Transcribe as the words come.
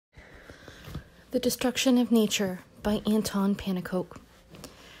The Destruction of Nature by Anton Pannekoek.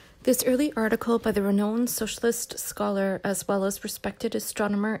 This early article by the renowned socialist scholar as well as respected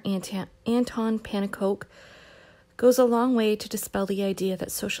astronomer Anton Pannekoek goes a long way to dispel the idea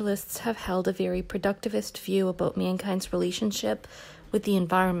that socialists have held a very productivist view about mankind's relationship with the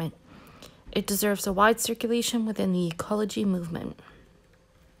environment. It deserves a wide circulation within the ecology movement.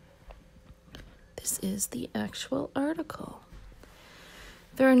 This is the actual article.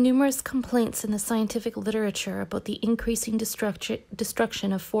 There are numerous complaints in the scientific literature about the increasing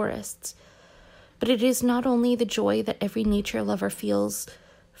destruction of forests. But it is not only the joy that every nature lover feels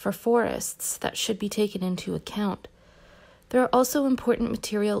for forests that should be taken into account. There are also important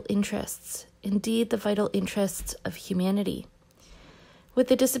material interests, indeed the vital interests of humanity. With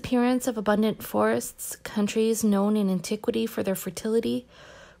the disappearance of abundant forests, countries known in antiquity for their fertility,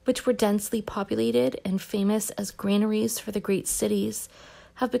 which were densely populated and famous as granaries for the great cities,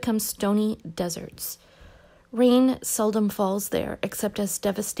 have become stony deserts. Rain seldom falls there, except as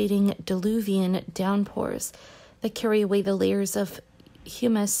devastating diluvian downpours that carry away the layers of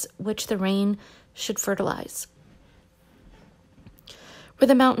humus which the rain should fertilize. Where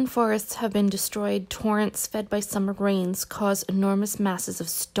the mountain forests have been destroyed, torrents fed by summer rains cause enormous masses of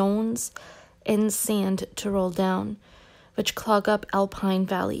stones and sand to roll down, which clog up alpine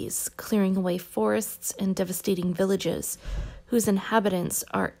valleys, clearing away forests and devastating villages, whose inhabitants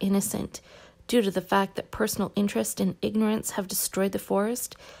are innocent due to the fact that personal interest and ignorance have destroyed the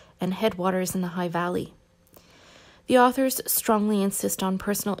forest and headwaters in the high valley. The authors strongly insist on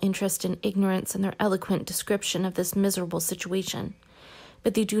personal interest and ignorance in their eloquent description of this miserable situation,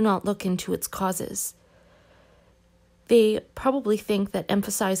 but they do not look into its causes. They probably think that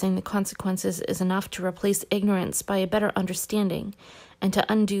emphasizing the consequences is enough to replace ignorance by a better understanding and to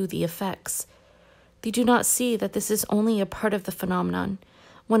undo the effects. They do not see that this is only a part of the phenomenon,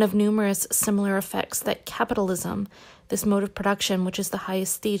 one of numerous similar effects that capitalism, this mode of production which is the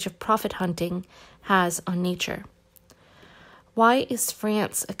highest stage of profit hunting, has on nature. Why is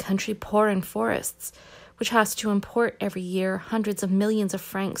France a country poor in forests, which has to import every year hundreds of millions of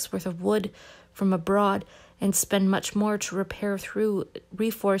francs worth of wood from abroad and spend much more to repair through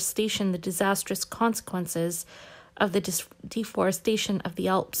reforestation the disastrous consequences of the deforestation of the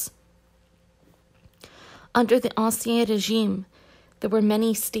Alps? Under the Ancien Regime, there were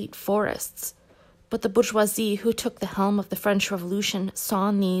many state forests, but the bourgeoisie who took the helm of the French Revolution saw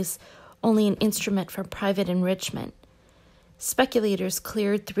in these only an instrument for private enrichment. Speculators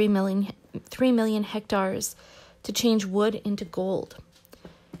cleared 3 million hectares to change wood into gold.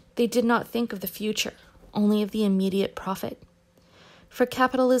 They did not think of the future, only of the immediate profit. For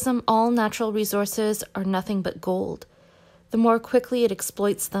capitalism, all natural resources are nothing but gold. The more quickly it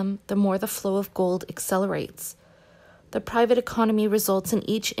exploits them, the more the flow of gold accelerates. The private economy results in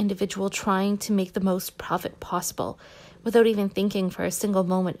each individual trying to make the most profit possible, without even thinking for a single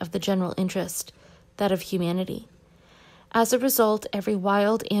moment of the general interest, that of humanity. As a result, every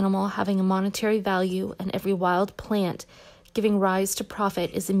wild animal having a monetary value and every wild plant giving rise to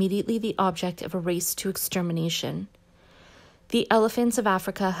profit is immediately the object of a race to extermination. The elephants of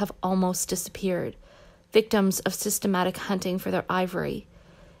Africa have almost disappeared, victims of systematic hunting for their ivory.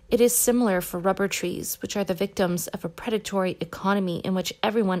 It is similar for rubber trees, which are the victims of a predatory economy in which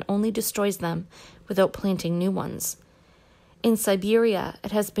everyone only destroys them without planting new ones. In Siberia,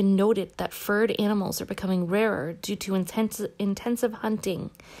 it has been noted that furred animals are becoming rarer due to intensive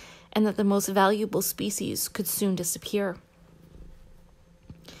hunting, and that the most valuable species could soon disappear.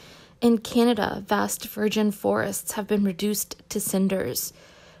 In Canada, vast virgin forests have been reduced to cinders,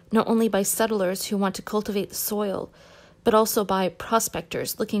 not only by settlers who want to cultivate the soil, but also by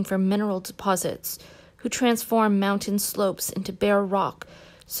prospectors looking for mineral deposits who transform mountain slopes into bare rock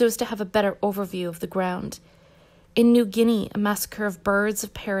so as to have a better overview of the ground. In New Guinea, a massacre of birds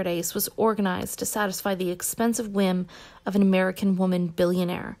of paradise was organized to satisfy the expensive whim of an American woman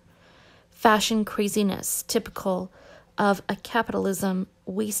billionaire. Fashion craziness, typical of a capitalism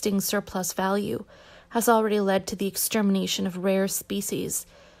wasting surplus value, has already led to the extermination of rare species.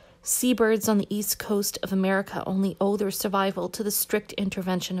 Seabirds on the east coast of America only owe their survival to the strict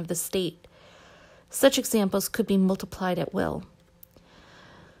intervention of the state. Such examples could be multiplied at will.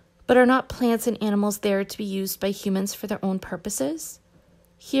 But are not plants and animals there to be used by humans for their own purposes?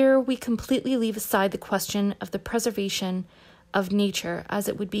 Here we completely leave aside the question of the preservation of nature as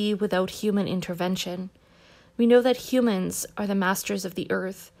it would be without human intervention. We know that humans are the masters of the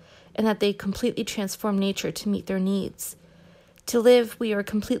earth and that they completely transform nature to meet their needs. To live, we are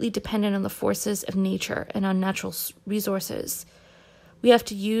completely dependent on the forces of nature and on natural resources. We have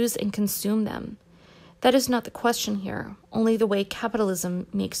to use and consume them. That is not the question here, only the way capitalism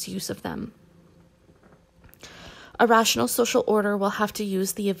makes use of them. A rational social order will have to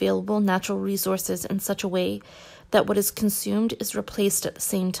use the available natural resources in such a way that what is consumed is replaced at the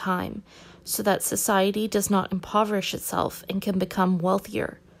same time, so that society does not impoverish itself and can become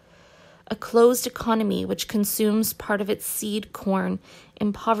wealthier. A closed economy which consumes part of its seed corn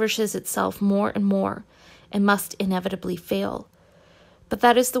impoverishes itself more and more and must inevitably fail. But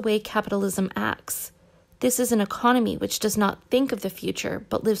that is the way capitalism acts. This is an economy which does not think of the future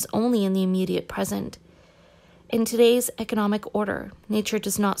but lives only in the immediate present. In today's economic order, nature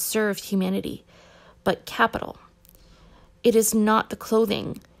does not serve humanity, but capital. It is not the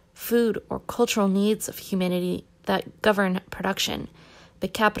clothing, food, or cultural needs of humanity that govern production,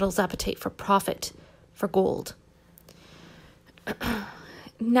 but capital's appetite for profit, for gold.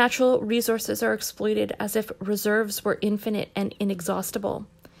 Natural resources are exploited as if reserves were infinite and inexhaustible.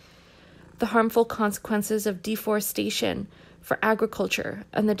 The harmful consequences of deforestation for agriculture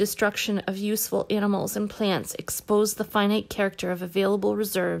and the destruction of useful animals and plants expose the finite character of available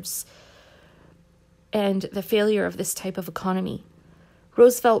reserves and the failure of this type of economy.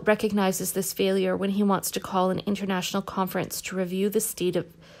 Roosevelt recognizes this failure when he wants to call an international conference to review the state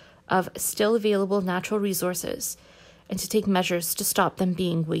of still available natural resources and to take measures to stop them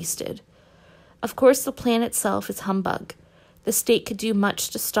being wasted. Of course, the plan itself is humbug. The state could do much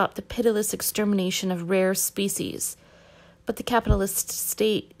to stop the pitiless extermination of rare species, but the capitalist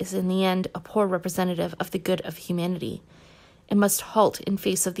state is in the end a poor representative of the good of humanity and must halt in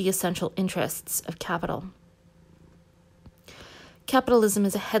face of the essential interests of capital. Capitalism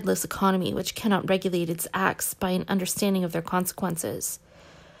is a headless economy which cannot regulate its acts by an understanding of their consequences.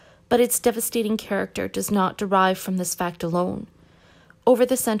 But its devastating character does not derive from this fact alone. Over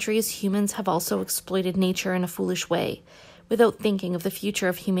the centuries, humans have also exploited nature in a foolish way, without thinking of the future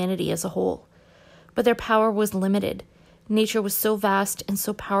of humanity as a whole. But their power was limited. Nature was so vast and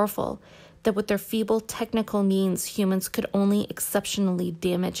so powerful that with their feeble technical means, humans could only exceptionally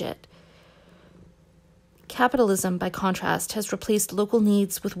damage it. Capitalism, by contrast, has replaced local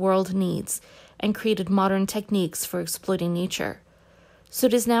needs with world needs and created modern techniques for exploiting nature. So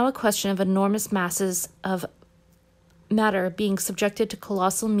it is now a question of enormous masses of matter being subjected to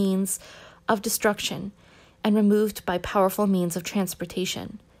colossal means of destruction and removed by powerful means of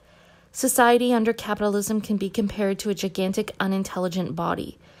transportation. Society under capitalism can be compared to a gigantic unintelligent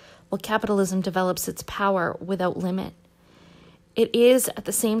body, while capitalism develops its power without limit. It is, at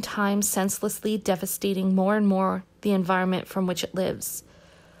the same time, senselessly devastating more and more the environment from which it lives.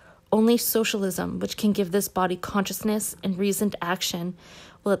 Only socialism, which can give this body consciousness and reasoned action,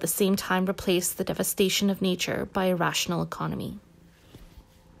 will at the same time replace the devastation of nature by a rational economy.